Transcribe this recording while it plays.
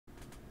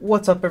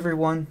What's up,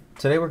 everyone?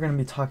 Today we're going to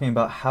be talking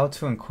about how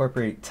to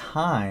incorporate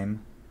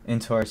time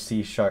into our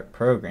C#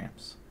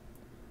 programs.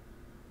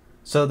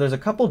 So there's a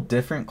couple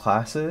different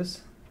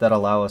classes that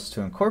allow us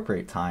to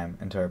incorporate time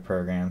into our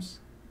programs,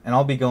 and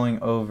I'll be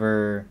going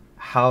over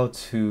how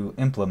to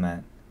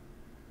implement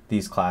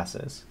these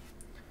classes.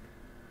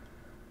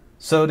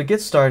 So to get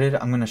started,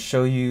 I'm going to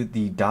show you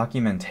the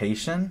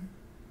documentation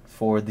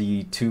for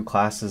the two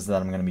classes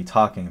that I'm going to be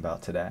talking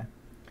about today.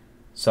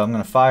 So I'm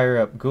going to fire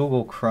up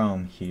Google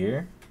Chrome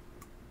here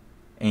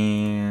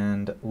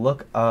and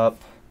look up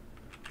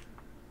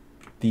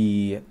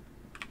the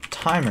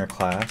timer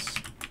class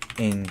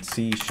in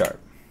C#.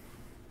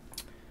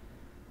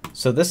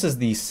 So this is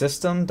the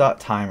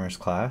system.timers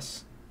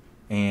class,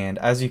 and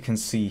as you can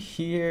see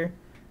here,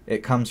 it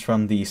comes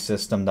from the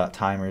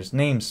system.timers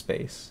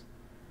namespace.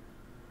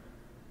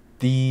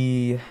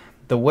 The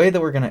way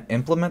that we're going to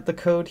implement the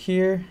code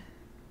here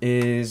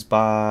is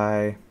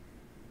by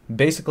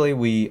basically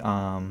we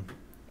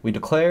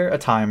declare a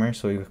timer,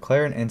 so we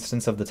declare an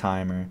instance of the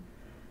timer,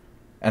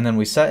 and then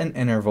we set an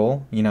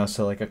interval,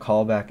 so like a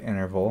callback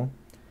interval,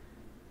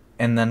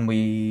 and then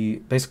we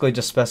basically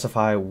just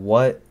specify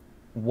what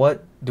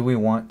do we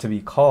want to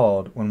be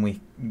called when we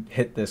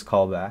hit this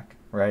callback,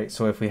 right?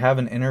 So if we have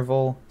an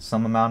interval,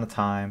 some amount of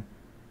time,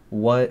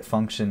 what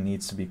function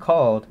needs to be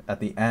called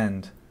at the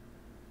end,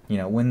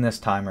 when this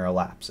timer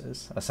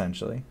elapses,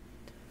 essentially.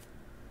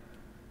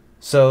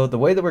 So the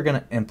way that we're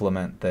going to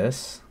implement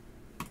this,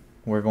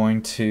 we're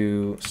going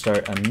to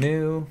start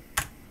we'll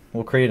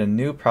create a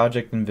new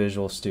project in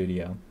Visual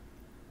Studio.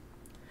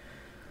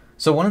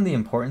 So one of the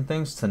important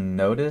things to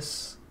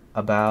notice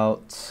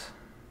about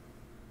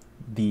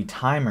the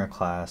timer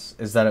class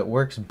is that it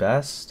works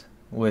best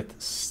with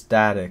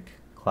static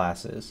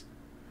classes.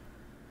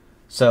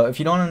 So if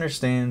you don't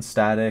understand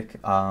static,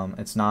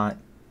 it's not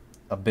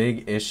a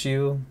big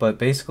issue, but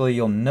basically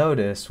you'll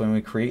notice when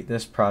we create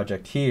this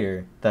project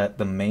here that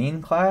the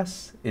main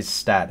class is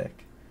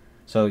static.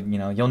 So,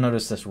 you'll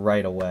notice this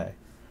right away.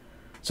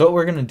 So what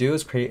we're going to do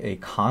is create a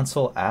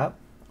console app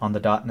on the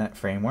 .NET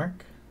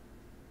framework,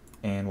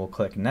 and we'll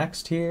click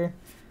next here.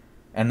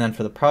 And then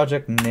for the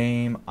project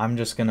name, I'm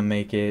just going to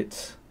make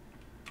it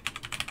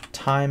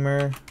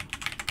timer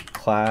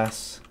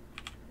class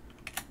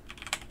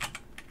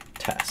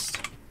test.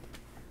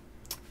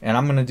 And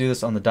I'm going to do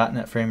this on the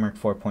 .NET Framework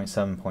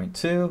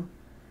 4.7.2.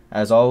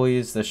 As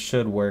always, this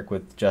should work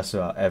with just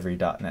about every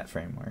 .NET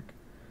framework.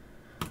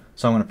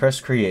 So I'm going to press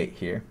create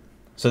here.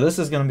 So this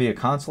is going to be a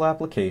console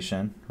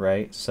application,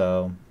 right?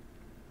 So,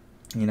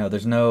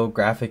 there's no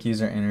graphic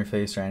user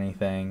interface or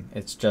anything.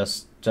 It's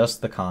just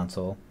the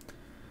console.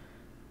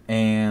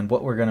 And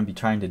what we're going to be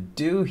trying to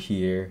do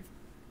here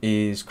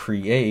is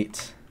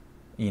create,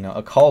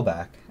 a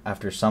callback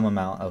after some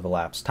amount of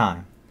elapsed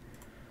time.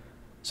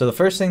 So the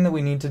first thing that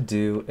we need to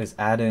do is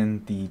add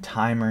in the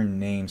timer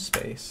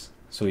namespace.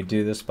 So we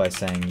do this by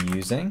saying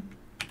using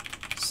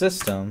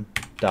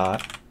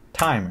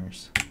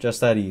system.timers.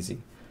 Just that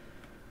easy.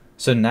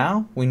 So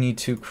now we need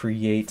to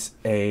create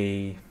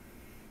an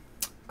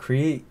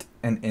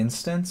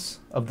instance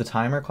of the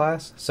timer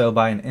class. So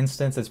by an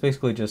instance, it's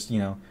basically just,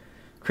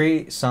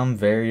 create some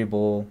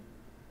variable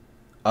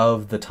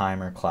of the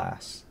timer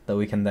class that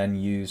we can then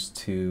use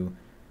to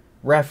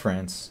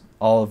reference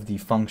all of the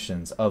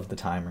functions of the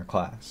timer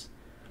class.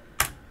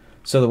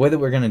 So the way that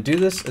we're going to do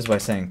this is by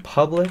saying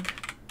public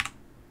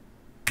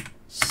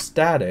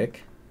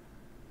static.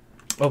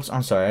 Oops,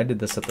 I'm sorry, I did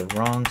this at the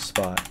wrong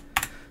spot.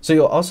 So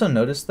you'll also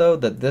notice though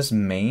that this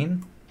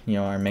main,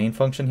 our main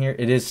function here,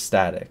 it is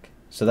static.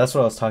 So that's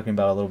what I was talking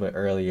about a little bit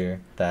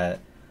earlier, that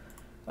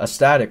a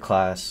static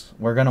class,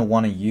 we're going to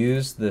want to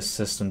use this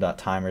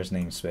system.timers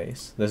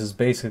namespace. This is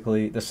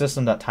basically, the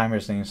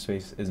system.timers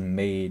namespace is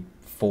made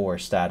for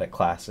static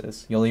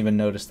classes. You'll even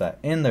notice that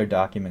in their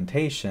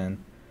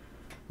documentation,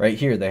 right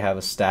here, they have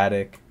a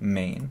static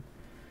main.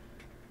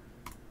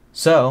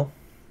 So,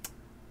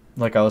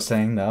 like I was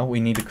saying though,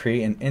 we need to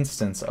create an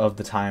instance of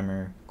the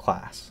timer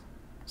class.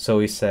 So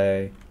we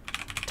say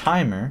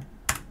timer,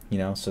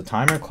 so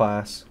timer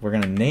class, we're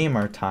going to name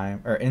our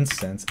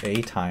instance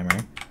a timer,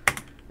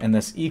 and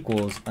this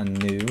equals a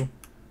new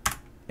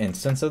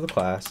instance of the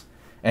class.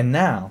 And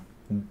now,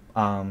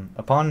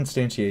 upon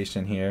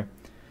instantiation here,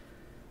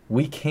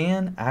 we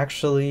can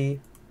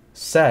actually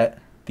set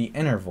the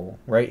interval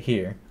right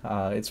here.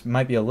 It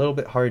might be a little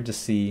bit hard to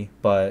see,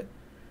 but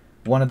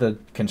one of the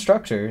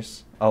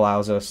constructors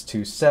allows us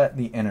to set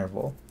the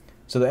interval.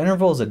 So the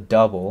interval is a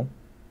double,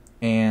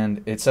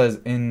 and it says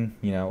in,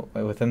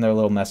 within their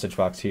little message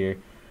box here,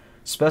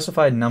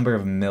 specified number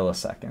of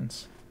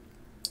milliseconds.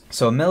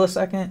 So a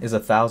millisecond is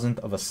 1,000th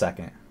of a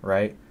second,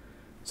 right?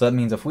 So that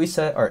means if we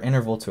set our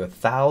interval to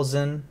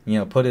 1,000,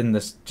 put in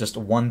this just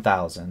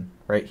 1,000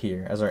 right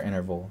here as our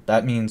interval,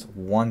 that means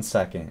 1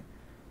 second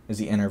is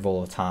the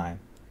interval of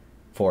time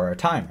for our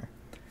timer.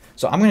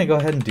 So I'm going to go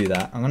ahead and do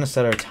that. I'm going to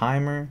set our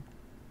timer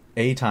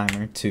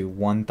to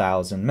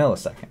 1,000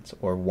 milliseconds,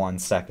 or 1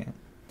 second.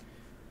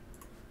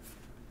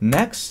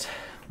 Next,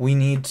 we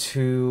need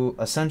to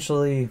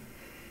essentially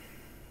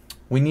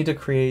we need to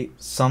create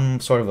some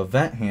sort of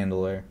event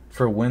handler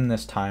for when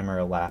this timer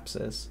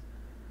elapses.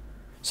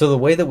 So the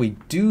way that we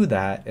do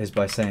that is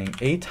by saying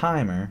a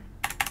timer,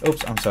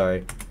 oops, I'm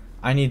sorry,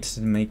 I need to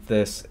make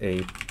this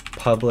a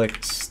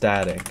public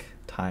static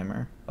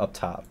timer up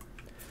top.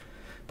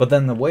 But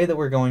then the way that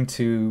we're going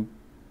to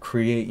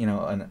create, you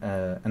know,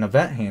 an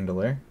event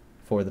handler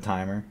for the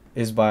timer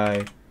is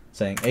by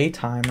saying a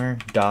timer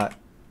dot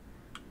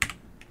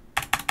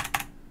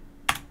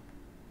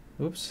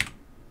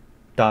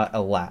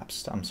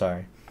elapsed. I'm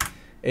sorry.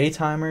 A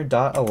timer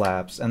dot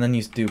elapsed, and then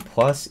you do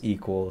plus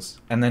equals,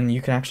 and then you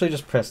can actually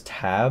just press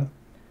tab,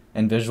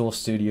 and Visual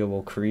Studio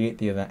will create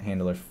the event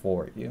handler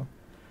for you.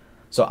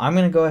 So I'm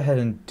going to go ahead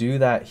and do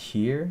that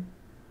here.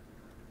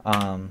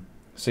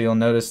 So you'll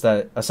notice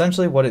that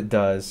essentially what it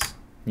does,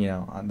 you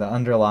know, the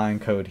underlying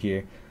code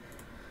here.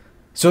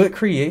 So it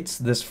creates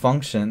this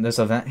function, this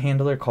event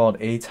handler called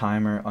a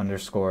timer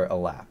underscore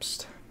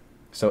elapsed.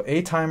 So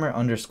a timer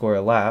underscore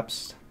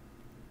elapsed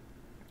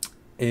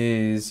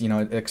is, you know,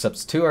 it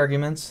accepts two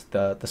arguments,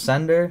 the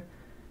sender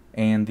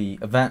and the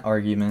event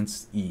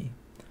arguments e.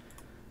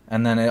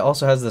 And then it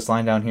also has this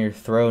line down here,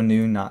 throw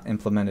new not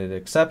implemented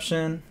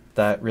exception,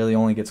 that really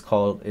only gets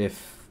called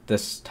if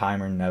this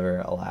timer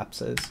never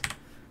elapses.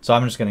 So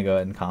I'm just going to go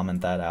ahead and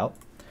comment that out.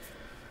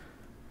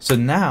 So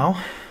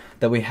now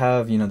that we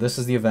have, you know, this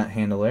is the event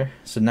handler.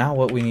 So now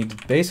what we need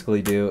to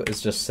basically do is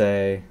just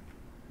say,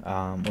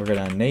 we're going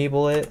to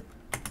enable it.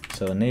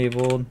 So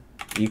enabled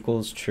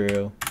equals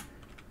true.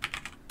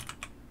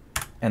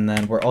 And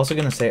then we're also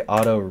going to say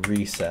auto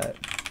reset.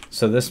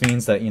 So this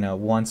means that, you know,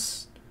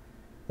 once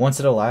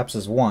it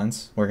elapses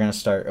once, we're going to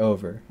start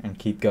over and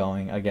keep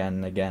going again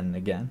and again and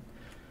again.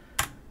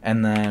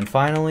 And then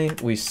finally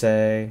we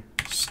say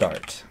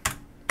start.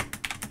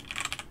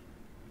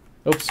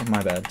 Oops,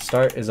 my bad.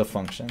 Start is a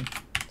function.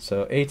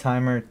 So a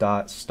timer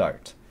dot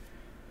start.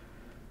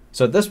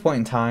 So at this point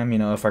in time, you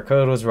know, if our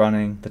code was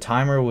running, the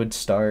timer would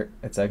start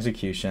its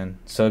execution.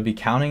 So it'd be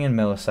counting in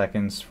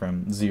milliseconds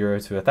from 0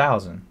 to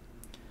 1,000.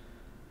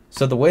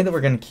 So the way that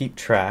we're going to keep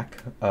track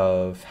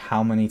of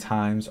how many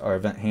times our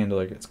event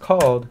handler gets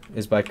called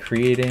is by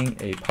creating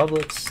a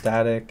public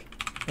static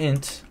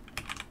int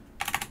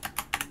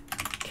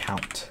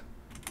count.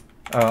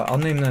 I'll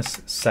name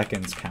this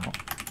seconds count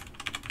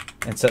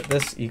and set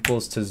this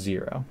equals to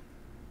 0.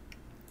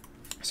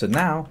 So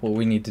now what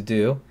we need to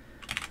do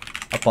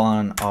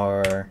upon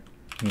our,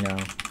 you know,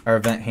 our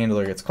event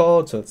handler gets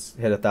called, so it's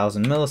hit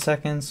 1,000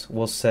 milliseconds,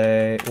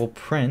 we'll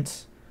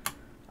print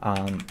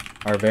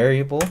our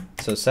variable,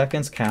 so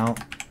seconds count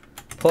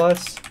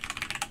plus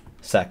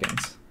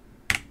seconds.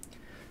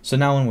 So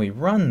now when we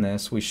run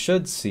this, we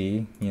should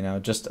see, you know,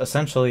 just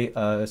essentially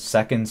a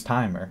seconds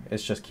timer.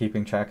 It's just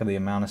keeping track of the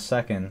amount of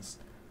seconds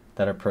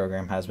that our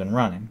program has been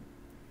running.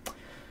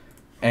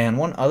 And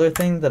one other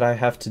thing that I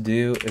have to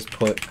do is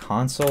put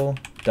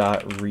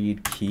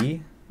console.read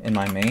key in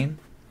my main.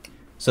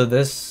 So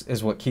this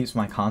is what keeps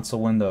my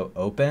console window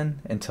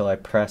open until I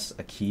press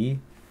a key.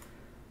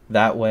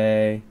 That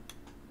way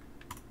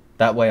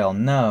I'll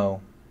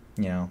know,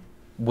 you know,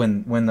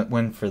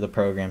 when for the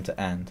program to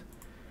end.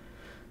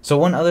 So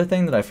one other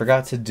thing that I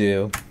forgot to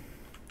do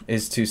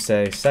is to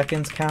say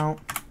seconds count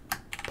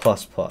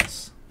plus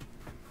plus.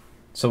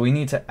 So we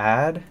need to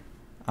add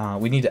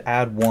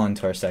 1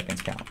 to our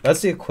seconds count.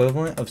 That's the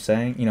equivalent of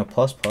saying, you know,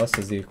 plus plus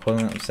is the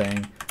equivalent of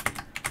saying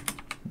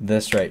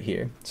this right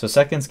here. So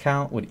seconds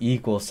count would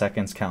equal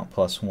seconds count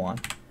plus 1.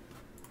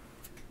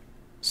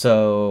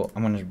 So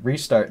I'm going to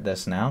restart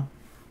this now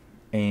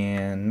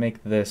and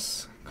make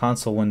this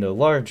console window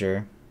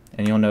larger,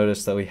 and you'll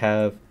notice that we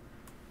have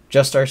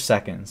just our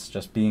seconds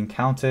just being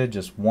counted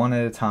just one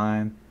at a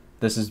time.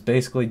 This is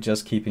basically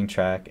just keeping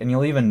track, and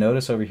you'll even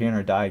notice over here in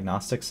our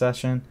diagnostic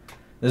session,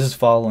 this is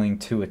following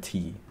to a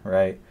T,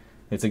 right?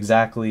 It's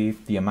exactly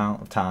the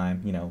amount of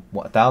time, you know,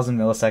 1,000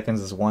 milliseconds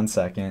is 1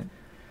 second.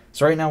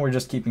 So right now we're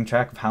just keeping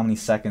track of how many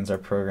seconds our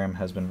program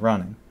has been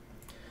running.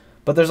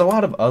 But there's a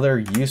lot of other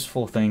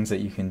useful things that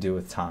you can do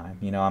with time.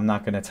 You know, I'm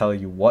not going to tell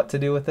you what to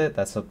do with it.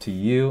 That's up to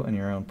you and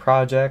your own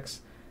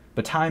projects.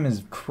 But time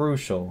is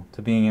crucial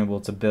to being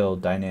able to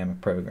build dynamic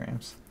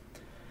programs.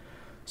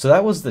 So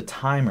that was the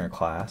timer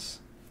class.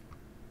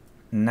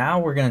 Now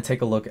we're going to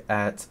take a look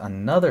at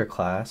another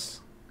class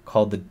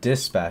called the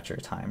dispatcher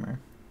timer.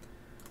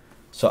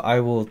 So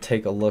I will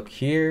take a look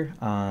here.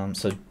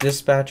 So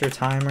dispatcher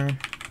timer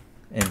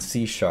in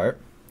C#.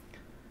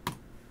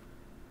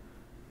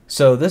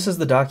 So this is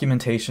the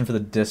documentation for the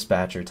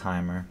dispatcher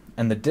timer,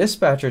 and the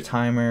dispatcher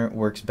timer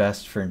works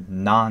best for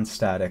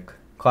non-static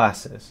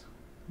classes,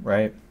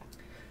 right?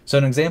 So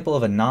an example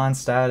of a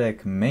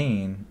non-static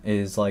main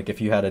is like if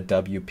you had a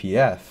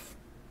WPF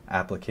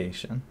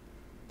application.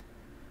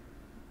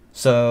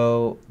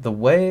 So the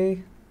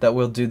way that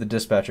we'll do the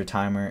dispatcher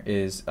timer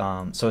is,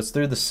 so it's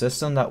through the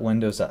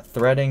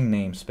system.windows.threading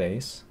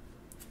namespace.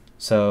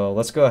 So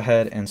let's go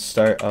ahead and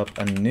start up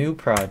a new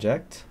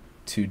project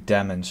to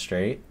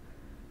demonstrate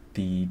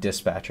the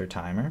dispatcher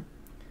timer.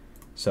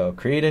 So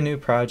create a new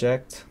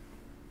project,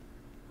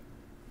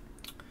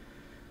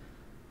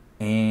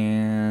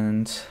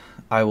 and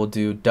I will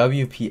do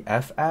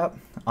WPF app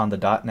on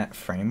the .NET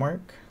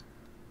framework.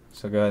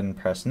 So go ahead and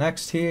press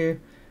next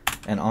here,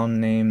 and I'll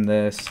name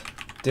this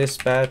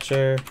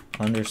dispatcher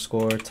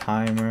underscore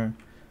timer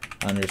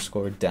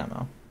underscore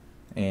demo.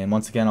 And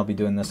once again, I'll be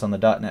doing this on the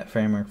 .NET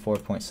Framework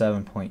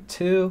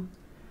 4.7.2,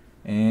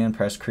 and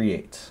press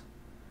create.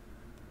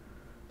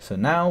 So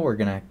now we're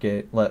gonna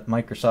let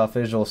Microsoft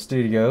Visual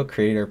Studio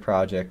create our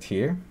project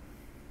here.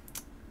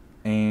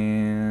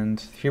 And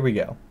here we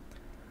go.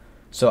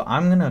 So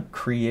I'm gonna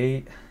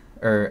create,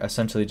 or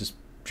essentially just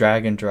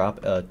drag and drop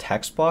a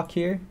text block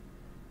here.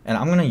 And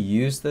I'm gonna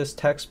use this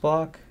text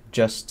block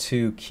just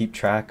to keep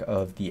track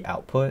of the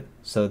output,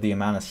 so the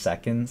amount of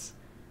seconds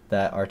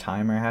that our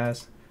timer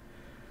has.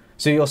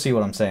 So you'll see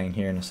what I'm saying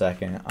here in a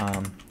second.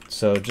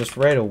 So just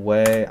right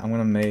away, I'm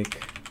gonna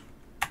make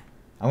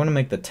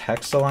the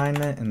text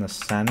alignment in the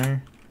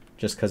center,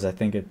 just because I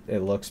think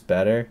it looks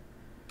better.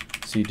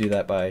 So you do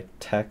that by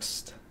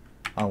text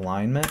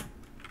alignment,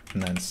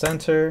 and then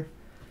center.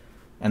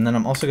 And then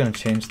I'm also gonna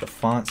change the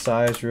font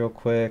size real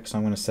quick. So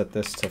I'm gonna set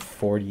this to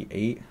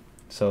 48,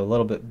 so a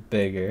little bit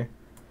bigger,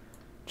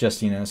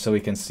 just so we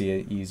can see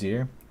it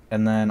easier.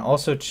 And then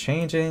also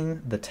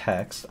changing the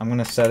text, I'm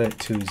gonna set it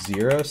to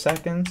 0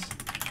 seconds,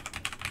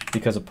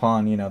 because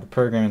upon the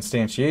program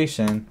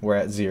instantiation, we're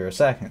at 0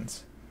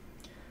 seconds.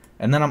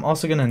 And then I'm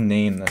also gonna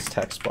name this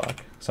text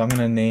block. So I'm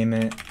gonna name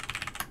it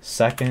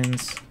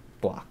seconds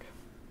block.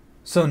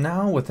 So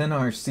now within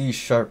our C#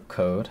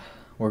 code,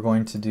 we're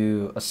going to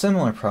do a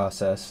similar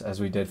process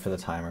as we did for the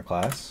timer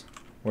class.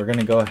 We're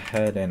gonna go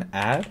ahead and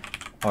add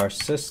our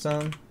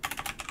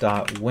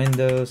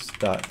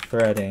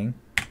system.windows.threading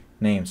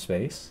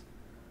namespace.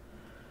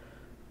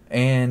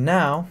 And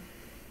now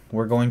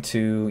we're going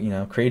to,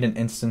 create an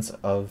instance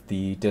of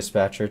the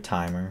dispatcher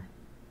timer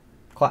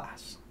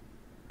class.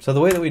 So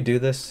the way that we do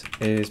this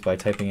is by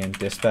typing in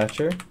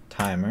dispatcher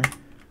timer,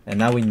 and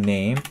now we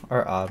name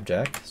our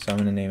object. So I'm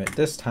going to name it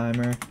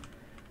distimer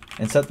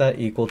and set that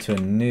equal to a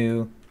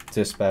new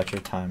dispatcher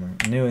timer,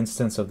 new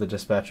instance of the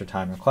dispatcher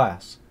timer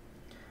class.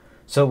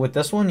 So with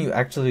this one, you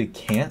actually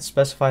can't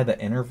specify the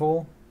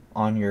interval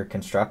on your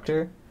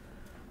constructor.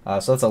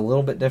 So that's a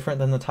little bit different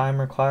than the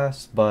timer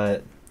class,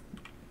 but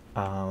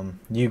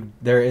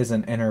there is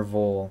an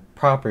interval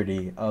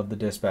property of the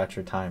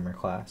dispatcher timer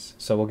class.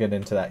 So we'll get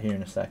into that here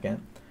in a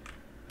second.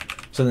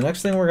 So the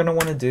next thing we're going to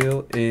want to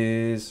do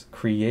is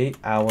create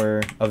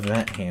our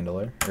event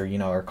handler, or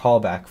our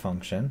callback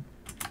function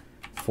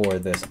for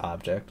this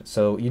object.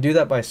 So you do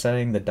that by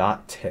setting the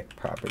 .tick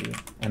property,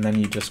 and then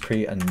you just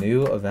create a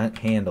new event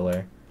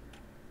handler,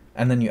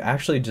 and then you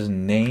actually just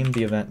name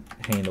the event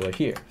handler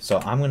here. So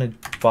I'm going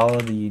to follow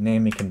the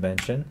naming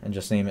convention and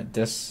just name it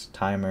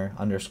distimer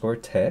underscore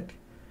tick,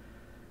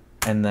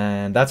 and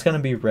then that's going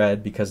to be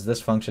red because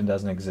this function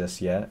doesn't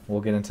exist yet.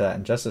 We'll get into that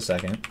in just a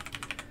second.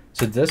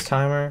 So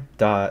distimer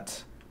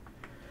dot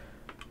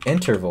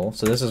interval,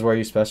 so this is where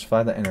you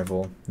specify the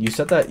interval. You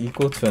set that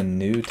equal to a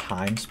new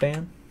time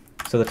span.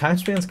 So the time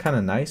span is kind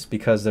of nice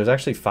because there's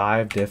actually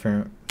 5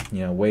 different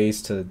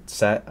ways to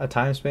set a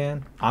time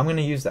span. I'm going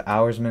to use the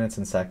hours, minutes,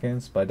 and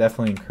seconds, but I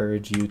definitely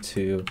encourage you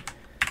to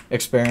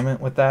experiment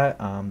with that,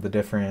 the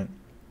different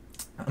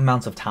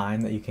amounts of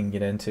time that you can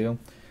get into.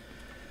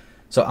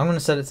 So I'm going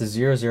to set it to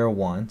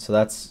 001, so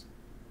that's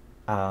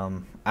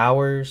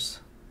hours,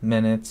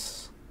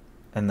 minutes,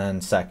 and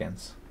then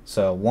seconds.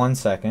 So 1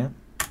 second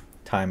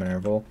time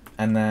interval,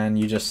 and then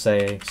you just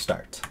say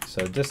start.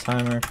 So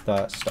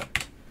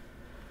distimer.start.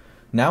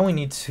 Now we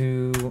need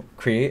to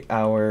create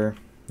our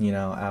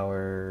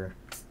our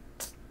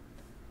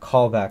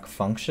callback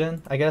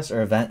function, I guess,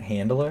 or event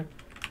handler.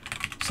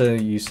 So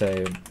you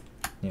say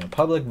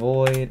public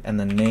void and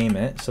then name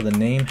it. So the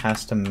name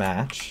has to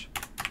match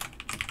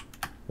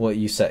what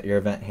you set your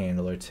event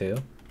handler to,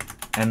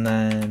 and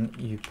then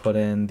you put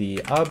in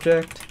the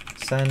object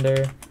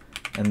sender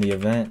and the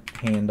event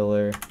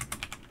handler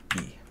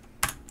E,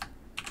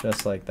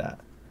 just like that.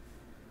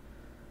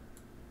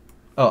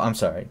 Oh, I'm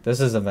sorry, this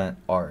is event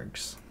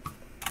args,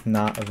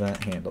 not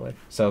event handler.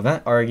 So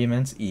event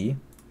arguments E,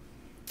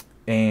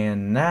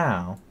 and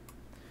now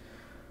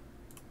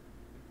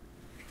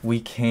we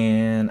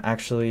can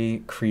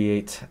actually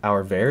create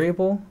our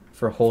variable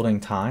for holding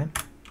time.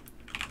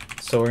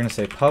 So we're going to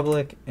say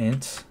public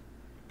int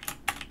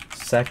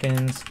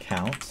seconds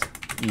count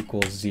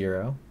equals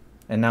 0.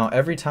 And now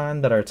every time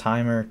that our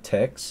timer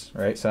ticks,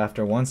 right, so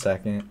after 1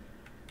 second,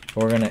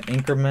 we're going to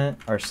increment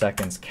our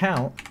seconds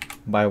count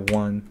by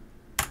 1.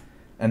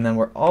 And then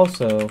we're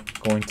also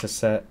going to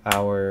set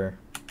our,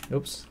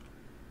 let's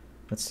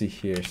see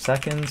here,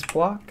 seconds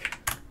block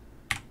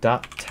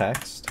dot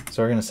text.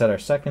 So we're going to set our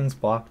seconds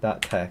block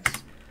dot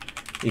text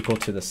equal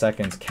to the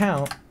seconds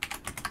count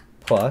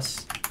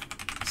plus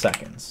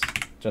seconds,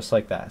 just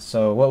like that.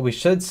 So what we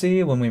should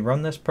see when we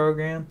run this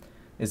program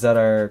is that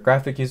our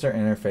graphic user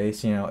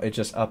interface, it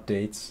just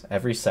updates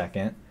every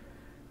second,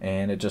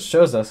 and it just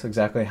shows us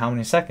exactly how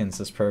many seconds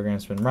this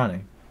program's been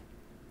running.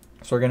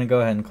 So we're going to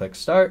go ahead and click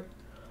start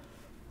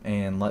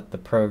and let the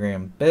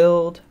program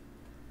build,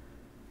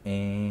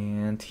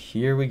 and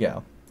here we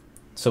go.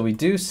 So we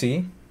do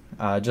see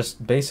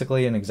just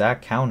basically an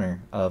exact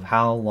counter of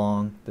how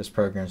long this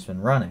program's been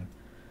running.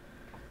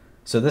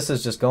 So this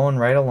is just going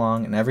right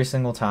along, and every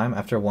single time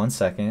after 1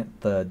 second,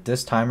 the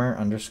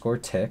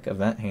distimer_tick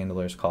event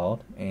handler is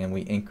called, and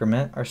we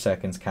increment our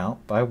seconds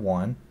count by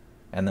 1,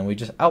 and then we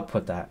just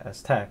output that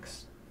as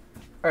text.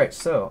 Alright,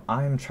 so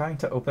I'm trying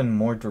to open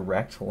more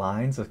direct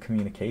lines of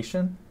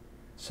communication.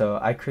 So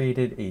I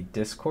created a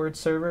Discord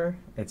server.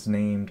 It's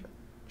named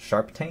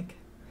SharpTank.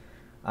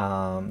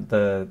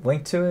 The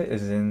link to it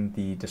is in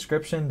the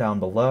description down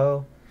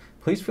below.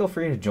 Please feel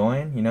free to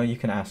join. You know, you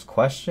can ask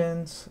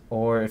questions,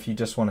 or if you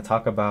just want to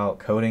talk about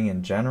coding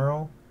in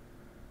general.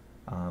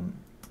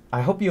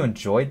 I hope you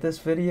enjoyed this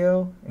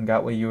video and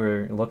got what you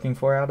were looking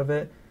for out of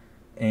it.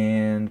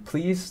 And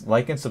please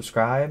like and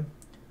subscribe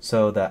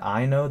so that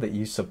I know that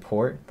you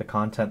support the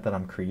content that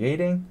I'm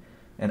creating.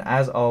 And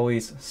as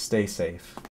always, stay safe.